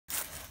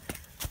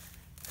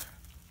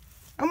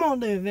I'm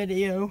gonna do a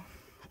video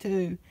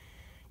to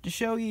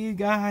show you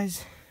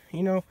guys,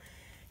 you know,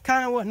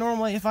 kind of what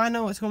normally, if I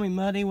know it's gonna be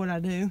muddy, what I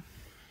do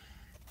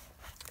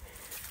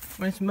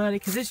when it's muddy,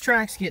 because these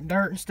tracks get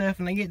dirt and stuff,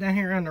 and they get down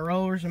here around the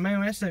rollers, and man,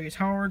 when that stuff gets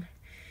hard,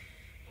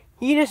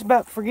 you just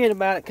about forget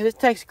about it, because it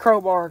takes a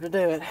crowbar to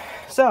do it.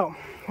 So,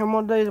 what I'm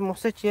gonna do is I'm gonna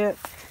set you up.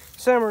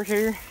 Summer's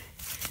here.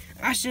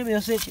 I should be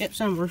able to set you up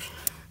Summers.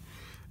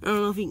 I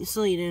don't know if you can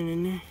see it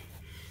in there.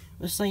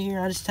 Let's see here.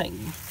 I just take,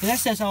 that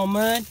stuff's all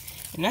mud,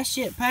 and that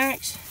shit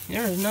packs.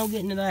 There is no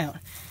getting it out.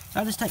 So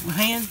I just take my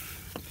hand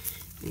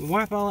and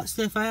wipe all that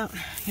stuff out,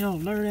 get all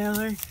the dirt out of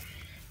there.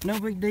 No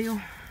big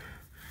deal.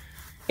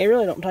 It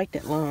really don't take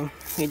that long.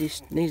 It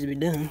just needs to be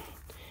done.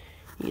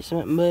 You get some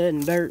of that mud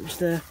and dirt and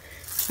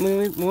stuff.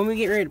 When we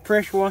get ready to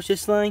pressure wash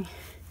this thing,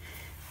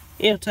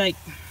 it'll take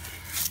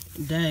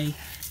a day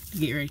to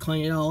get ready to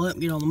clean it all up,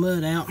 get all the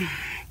mud out.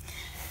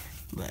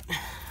 But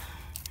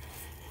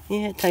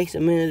yeah, it takes a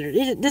minute or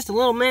just a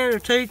little minute or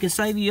two can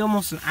save you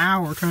almost an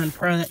hour trying to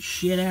pry that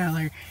shit out of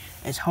there.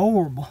 It's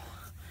horrible.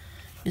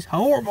 It's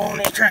horrible on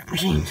these track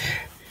machines.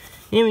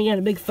 Then when you got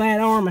a big fat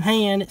arm and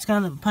hand, it's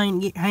kind of a pain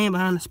to get your hand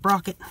behind the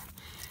sprocket.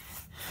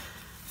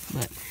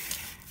 But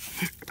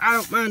I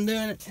don't mind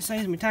doing it. It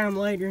saves me time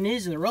later. And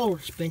this is a roller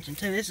suspension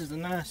too. This is a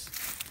nice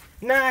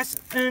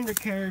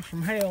undercarriage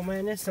from hell,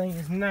 man. This thing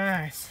is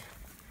nice.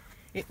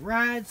 It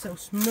rides so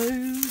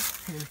smooth,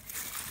 and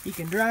you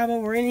can drive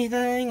over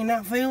anything and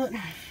not feel it.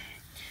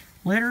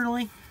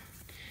 Literally,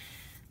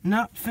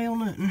 not feel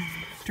nothing.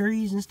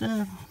 Trees and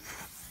stuff,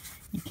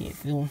 you can't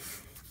feel them.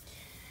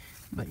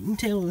 But you can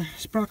tell the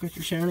sprockets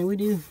are shiny. We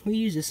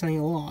use this thing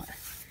a lot.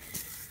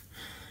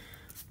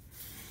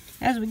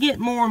 As we get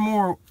more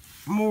and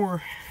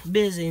more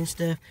busy and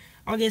stuff,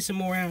 I'll get some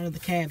more out of the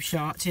cab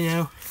shots, you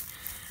know.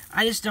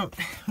 I just don't,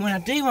 when I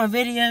do my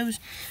videos,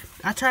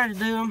 I try to do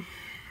them,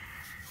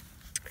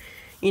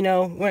 you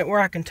know, where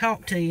I can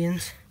talk to you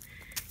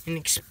and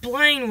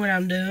explain what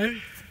I'm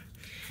doing.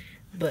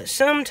 But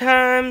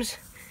sometimes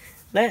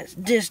that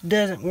just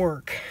doesn't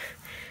work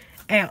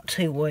out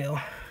too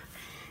well.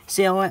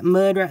 See all that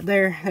mud right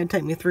there? That'd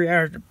take me 3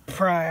 hours to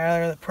pry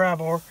out of the pry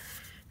bar.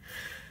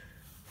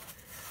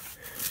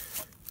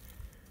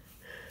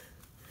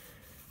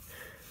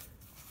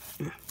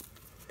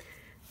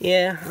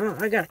 Yeah,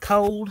 I got a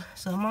cold,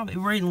 so I might be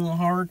breathing a little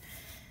hard.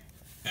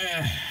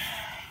 Like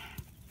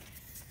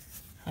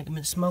I've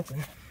been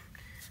smoking.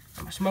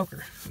 I'm a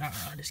smoker. Nah,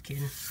 just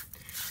kidding.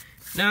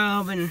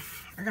 No,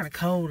 I got a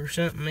cold or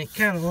something. It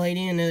kind of laid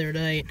in the other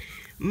day.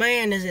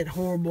 Man, is it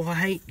horrible. I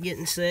hate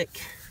getting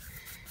sick.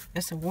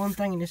 That's the one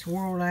thing in this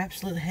world I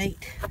absolutely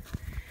hate.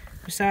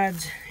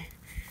 Besides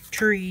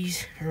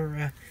trees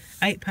or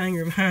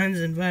 8-hanger vines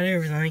and about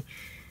everything.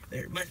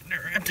 They're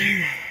right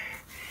there.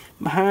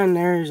 Behind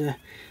there is a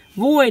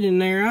void in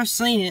there. I've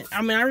seen it.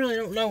 I mean, I really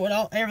don't know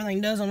what everything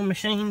does on the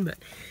machine, but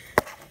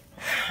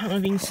I don't know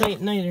if you can see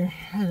it neither.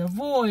 There's a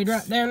void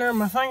right down there where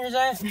my finger's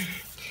at.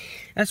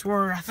 That's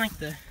where I think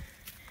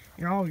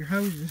all your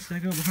hoses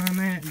that go behind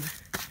that. But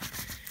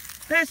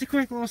that's a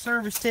quick little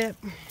service tip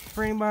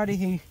for anybody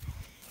who,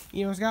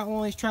 you know, has got one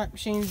of these track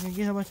machines and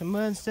get a bunch of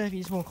mud and stuff. You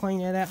just want to clean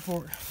that out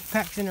before it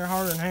packs in there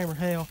harder than hammer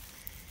hell.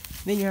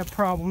 Then you have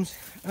problems.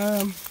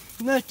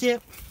 Another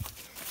tip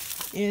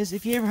is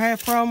if you ever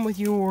have a problem with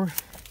your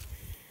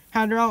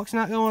hydraulics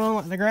not going on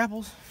like the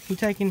grapples, you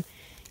get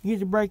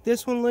to break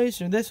this one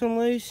loose or this one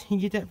loose, you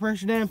get that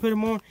pressure down, put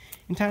them on,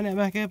 and tighten that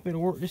back up,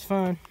 it'll work just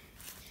fine.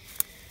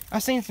 I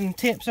seen some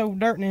tips old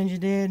Dirt Ninja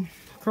did.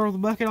 Curl the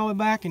bucket all the way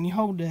back and you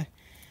hold the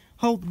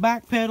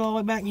back pedal all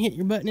the way back and hit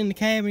your button in the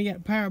cab and you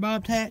got the power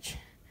bob attach.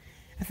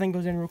 That thing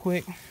goes in real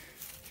quick.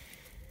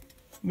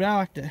 But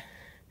I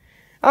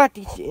like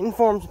to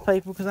inform some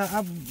people because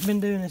I've been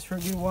doing this for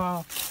a good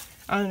while.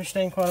 I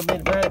understand quite a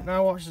bit about it, and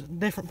I watch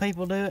different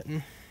people do it,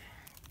 and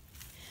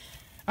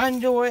I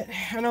enjoy it.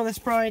 I know that's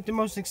probably not the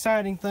most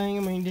exciting thing.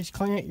 I mean, just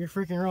clean out your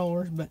freaking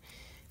rollers, but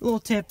a little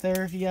tip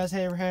there, if you guys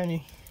ever had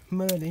any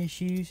mud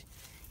issues,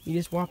 you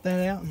just wipe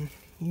that out, and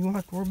you won't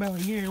have to worry about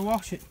it again to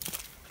wash it.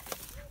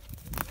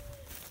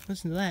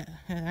 Listen to that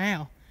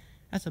owl.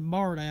 That's a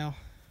barred owl.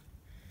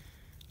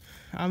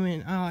 I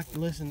mean, I like to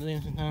listen to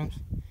them sometimes.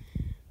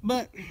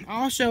 But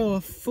I'll show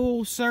a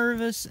full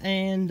service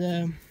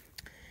and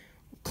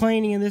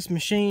cleaning of this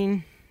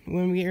machine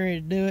when we get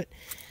ready to do it.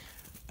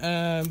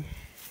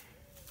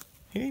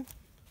 Here.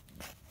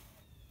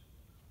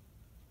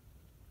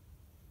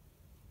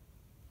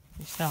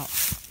 Stop.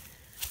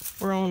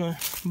 We're gonna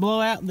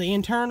blow out the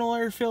internal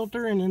air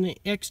filter and then the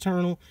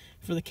external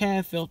for the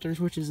cab filters,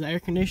 which is the air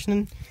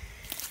conditioning.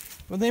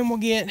 Well, then we'll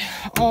get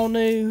all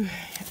new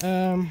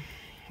air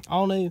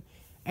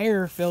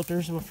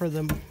filters for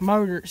the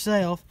motor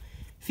itself,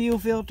 fuel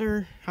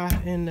filter,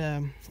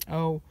 and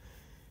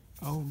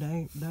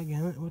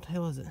daggone it, what the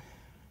hell is it?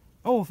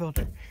 Oil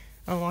filter.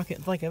 I don't know, I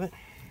can't think of it.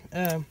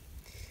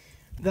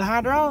 The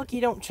hydraulic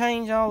you don't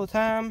change all the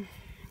time,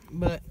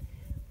 but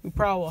we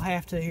probably will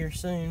have to here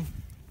soon.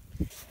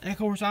 And of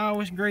course, I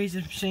always grease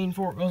the machine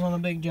before it goes on a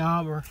big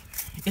job, or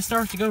it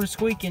starts to go to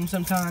squeaking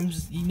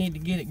sometimes. You need to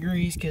get it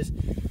greased because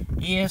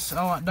Yes,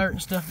 all that dirt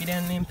and stuff get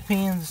down in them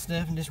pins and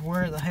stuff and just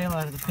wear the hell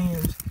out of the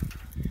pins.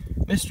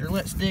 Mr.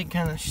 Let's Dig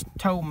kind of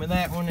told me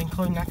that one,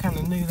 including I kind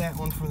of knew that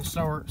one from the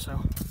start,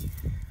 so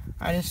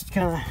I just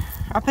kind of,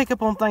 I pick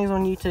up on things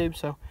on YouTube.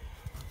 So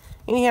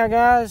anyhow,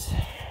 guys,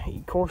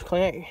 of course,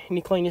 you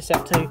need to clean this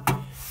out too,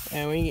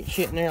 and when you get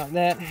shit in there like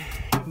that.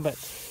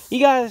 But you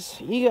guys,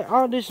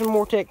 I'll do some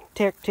more tech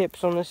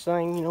tips on this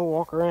thing. You know,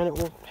 walk around it,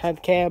 we'll have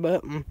the cab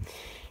up and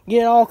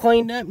get it all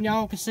cleaned up, and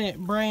y'all can see it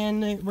brand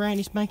new,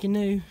 brandy spanking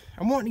new.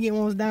 I'm wanting to get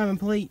one of those diamond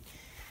plate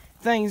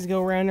things to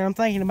go around there. I'm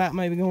thinking about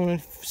maybe going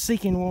and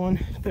seeking one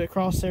to put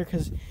across there,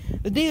 because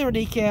the dealer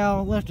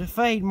decal left a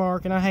fade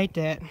mark, and I hate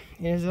that.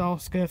 It's all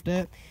scuffed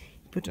up.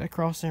 Put that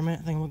across there, man,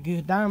 that thing look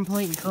good. Diamond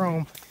plate and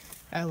chrome,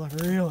 that look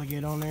really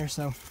good on there.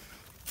 So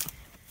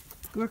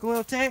quick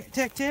little tech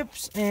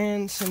tips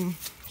and some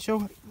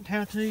show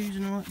how-tos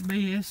and all that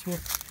BS. We'll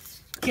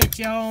catch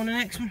y'all on the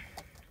next one.